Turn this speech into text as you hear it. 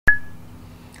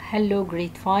Hello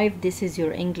grade 5, this is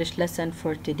your English lesson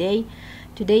for today.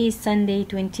 Today is Sunday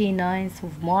 29th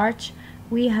of March.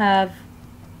 We have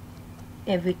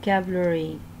a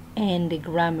vocabulary and a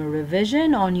grammar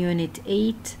revision on unit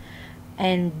 8,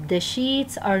 and the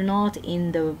sheets are not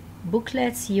in the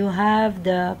booklets. You have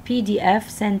the PDF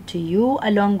sent to you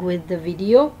along with the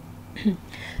video.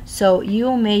 So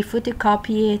you may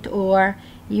photocopy it or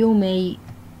you may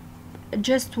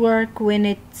just work when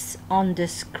it's on the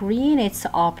screen. It's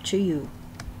up to you.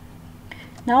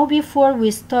 Now before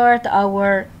we start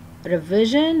our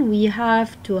revision, we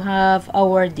have to have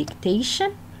our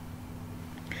dictation.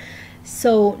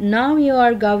 So now you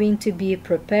are going to be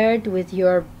prepared with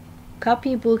your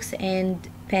copybooks and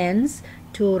pens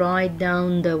to write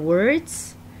down the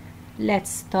words.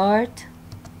 Let's start.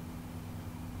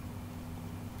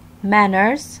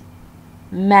 Manners,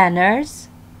 manners,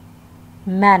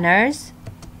 manners.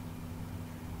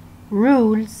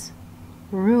 Rules,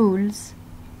 rules,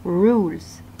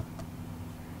 rules.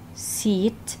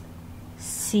 Seat,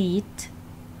 seat,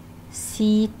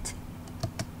 seat.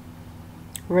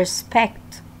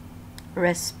 Respect,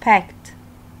 respect,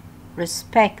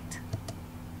 respect.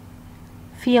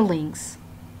 Feelings,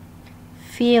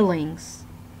 feelings.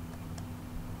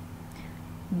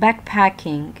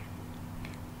 Backpacking,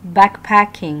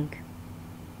 backpacking.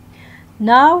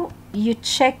 Now you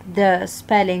check the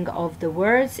spelling of the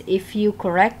words. If you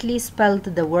correctly spelled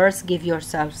the words, give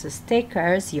yourselves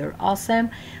stickers. You're awesome.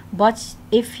 But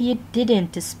if you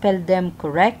didn't spell them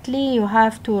correctly, you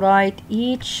have to write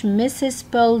each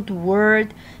misspelled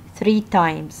word 3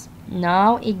 times.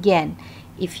 Now again,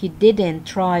 if you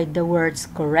didn't write the words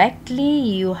correctly,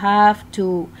 you have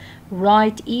to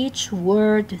write each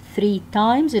word 3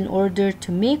 times in order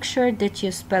to make sure that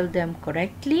you spell them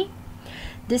correctly.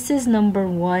 This is number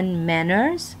 1,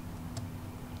 manners,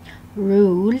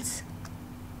 rules,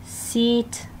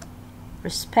 seat,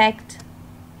 respect,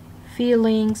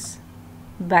 feelings,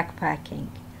 backpacking.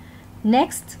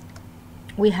 Next,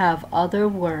 we have other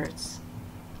words.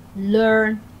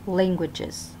 Learn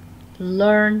languages,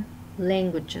 learn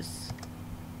languages.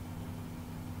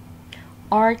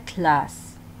 Art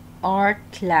class, art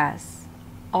class,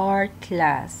 art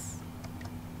class.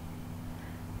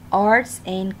 Arts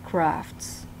and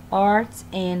crafts, arts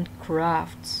and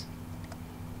crafts.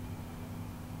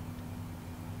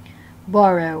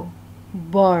 Borrow,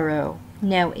 borrow.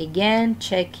 Now again,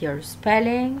 check your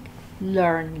spelling.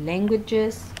 Learn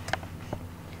languages,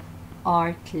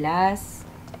 art class,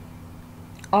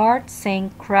 arts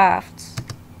and crafts,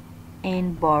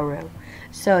 and borrow.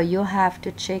 So you have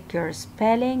to check your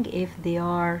spelling. If they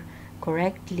are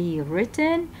correctly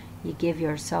written, you give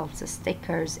yourselves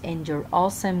stickers and you're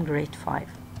awesome grade 5.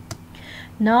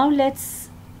 Now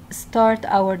let's start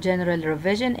our general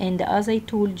revision, and as I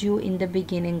told you in the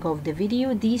beginning of the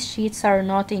video, these sheets are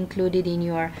not included in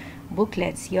your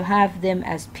booklets. You have them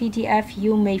as PDF.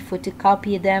 You may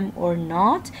photocopy them or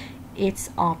not. It's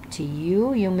up to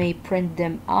you. You may print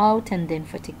them out and then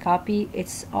photocopy.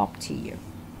 It's up to you.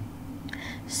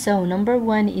 So number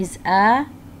 1 is a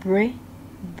bridge.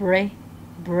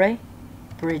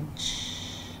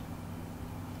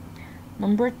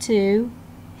 Number 2,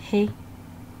 hill.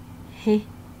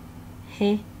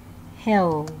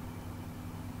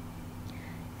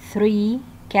 3,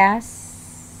 castle.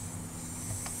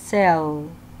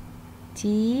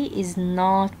 T is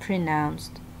not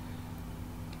pronounced.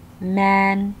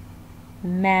 Man,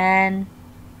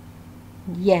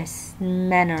 yes,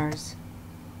 manners.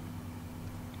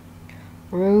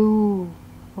 Rules.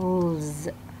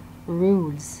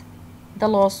 The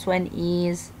last one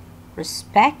is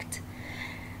respect.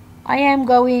 I am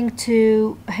going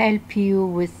to help you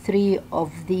with 3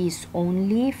 of these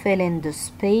only. Fill in the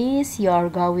space. You are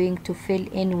going to fill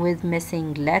in with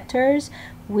missing letters,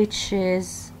 which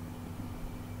is,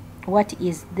 what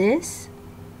is this?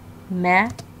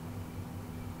 Manners.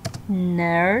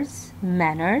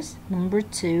 Number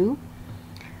 2,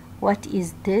 what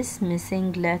is this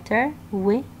missing letter?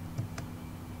 Windmill.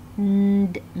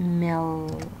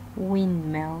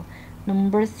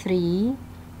 Number 3,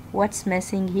 what's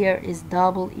missing here is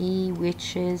double E,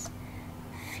 which is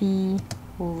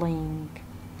feeling.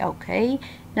 Okay,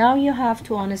 now you have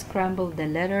to unscramble the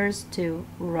letters to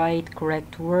write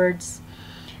correct words.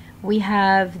 We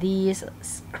have these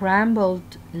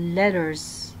scrambled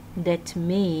letters that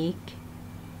make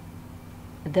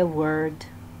the word,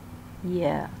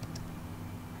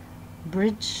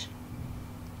 bridge.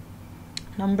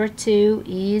 Number 2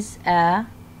 is a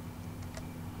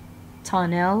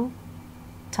tunnel.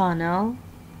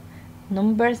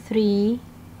 Number 3,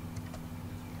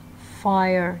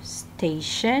 fire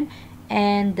station,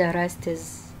 and the rest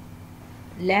is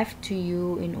left to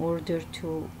you in order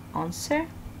to answer.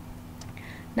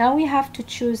 Now we have to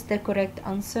choose the correct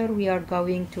answer. We are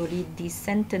going to read these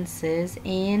sentences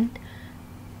and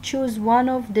choose one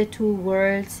of the two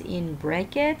words in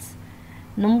brackets.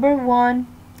 Number 1,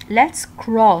 let's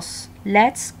cross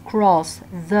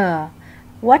the.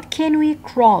 What can we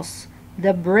cross?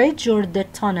 The bridge or the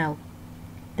tunnel?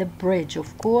 The bridge,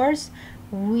 of course.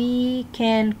 We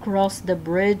can cross the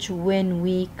bridge when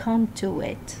we come to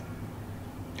it.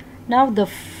 Now the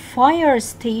fire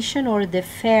station or the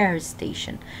fare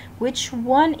station, which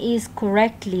one is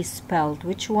correctly spelled?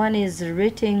 Which one is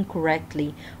written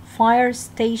correctly? Fire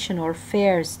station or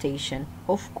fare station?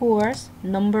 Of course,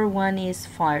 number 1 is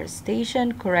fire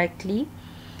station, correctly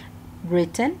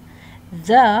written.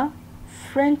 The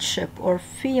friendship or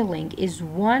feeling is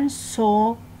one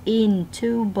soul in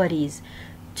two bodies.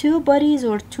 Two bodies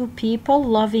or two people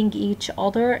loving each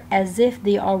other as if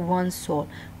they are one soul.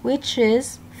 Which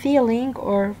is feeling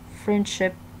or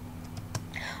friendship?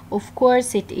 Of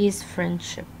course it is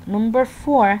friendship. Number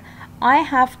 4, I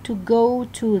have to go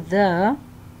to the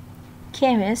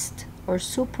chemist or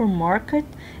supermarket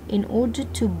in order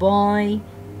to buy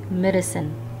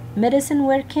medicine. Medicine,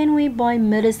 where can we buy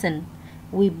medicine?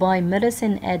 We buy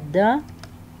medicine at the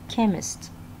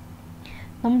chemist.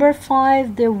 Number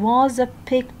 5, there was a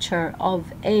picture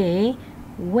of a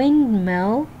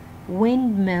windmill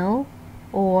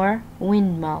or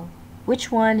windmill.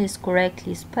 Which one is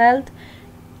correctly spelled?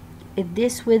 Is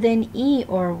this with an E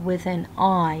or with an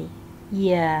I?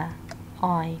 Yeah,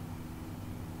 I.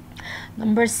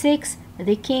 Number 6,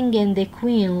 the king and the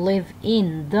queen live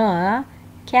in the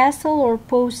castle or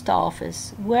post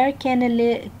office. Where can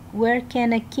a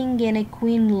king and a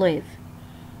queen live?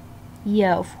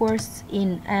 Yeah, of course,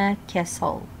 in a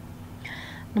castle.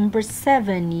 Number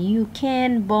 7, you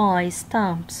can buy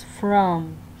stamps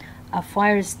from a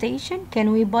fire station.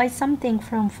 Can we buy something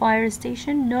from fire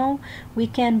station? No, we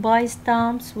can buy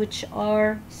stamps which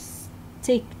are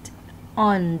sticked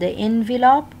on the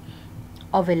envelope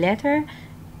of a letter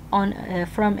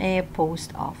from a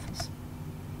post office.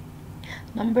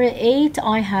 Number 8,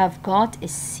 I have got a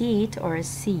seat or a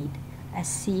seat. A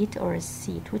seat or a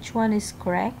seat. Which one is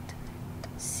correct?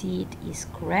 Seat is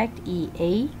correct.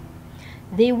 EA.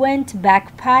 They went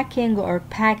backpacking or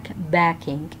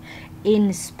packbacking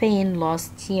in Spain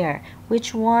last year.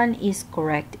 Which one is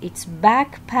correct? It's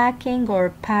backpacking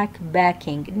or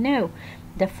packbacking? No,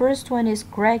 the first one is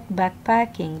correct,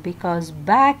 backpacking, because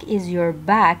back is your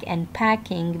back and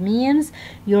packing means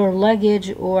your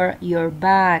luggage or your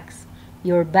bags.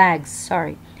 Your bags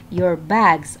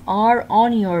are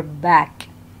on your back.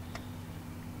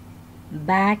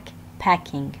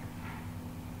 Backpacking.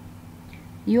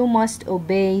 You must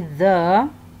obey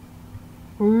the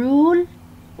rule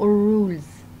or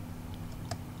rules.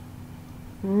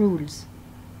 Rules.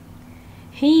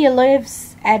 He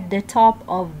lives at the top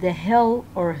of the hill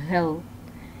or hill.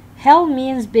 Hill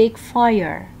means big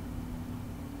fire,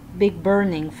 big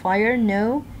burning fire.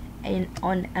 No,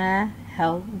 on a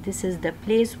hill. This is the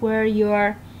place where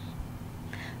your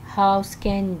house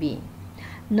can be.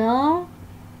 Now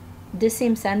the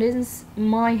same sentence,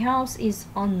 my house is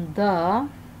on the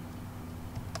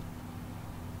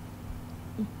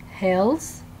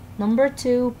hills. Number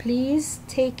 2, please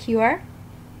take your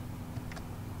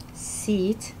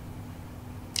seat.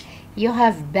 You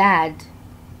have bad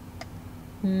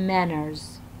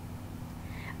manners.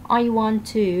 I want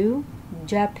to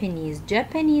Japanese.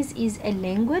 Japanese is a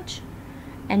language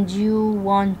and you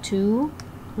want to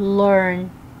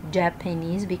learn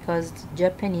Japanese because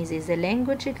Japanese is a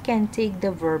language. It can take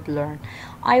the verb learn.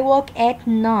 I walk at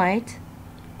night,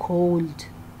 cold,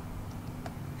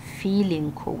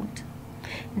 feeling cold.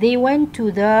 They went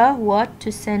to the what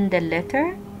to send a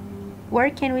letter. Where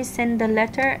can we send a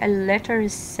letter? A letter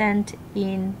is sent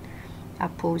in a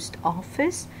post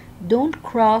office. Don't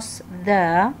cross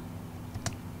the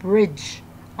bridge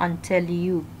until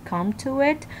you come to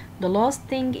it. The last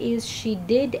thing is she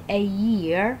did a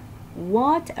year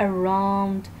what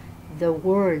around the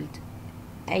world.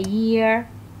 A year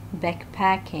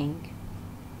backpacking.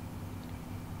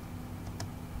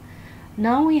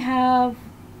 Now we have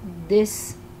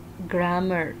this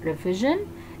grammar revision.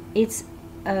 It's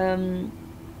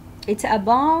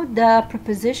about the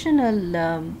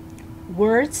prepositional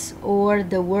words or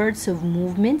the words of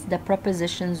movements, the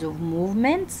prepositions of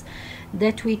movements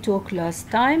that we took last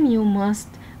time. You must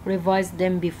revise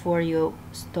them before you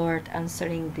start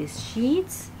answering these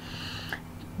sheets.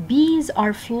 Bees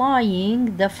are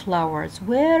flying the flowers.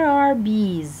 Where are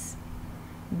bees?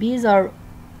 Bees are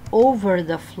over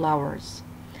the flowers.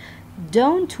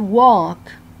 Don't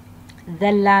walk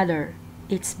the ladder.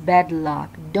 it's bad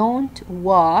luck. Don't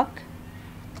walk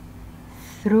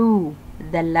through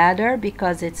the ladder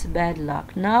because it's bad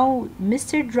luck. Now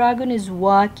Mr. Dragon is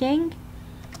walking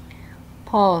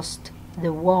past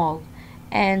the wall,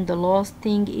 and the last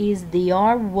thing is they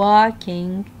are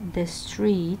walking the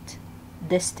street,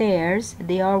 the stairs.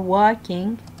 They are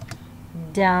walking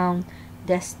down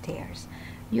the stairs.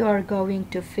 You are going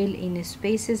to fill in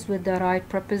spaces with the right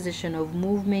preposition of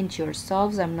movement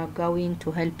yourselves. I'm not going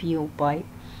to help you by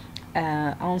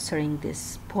answering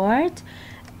this part.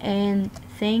 And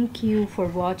thank you for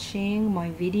watching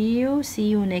my video. See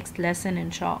you next lesson,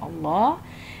 inshallah.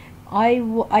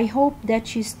 I hope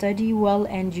that you study well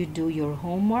and you do your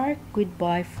homework.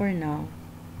 Goodbye for now.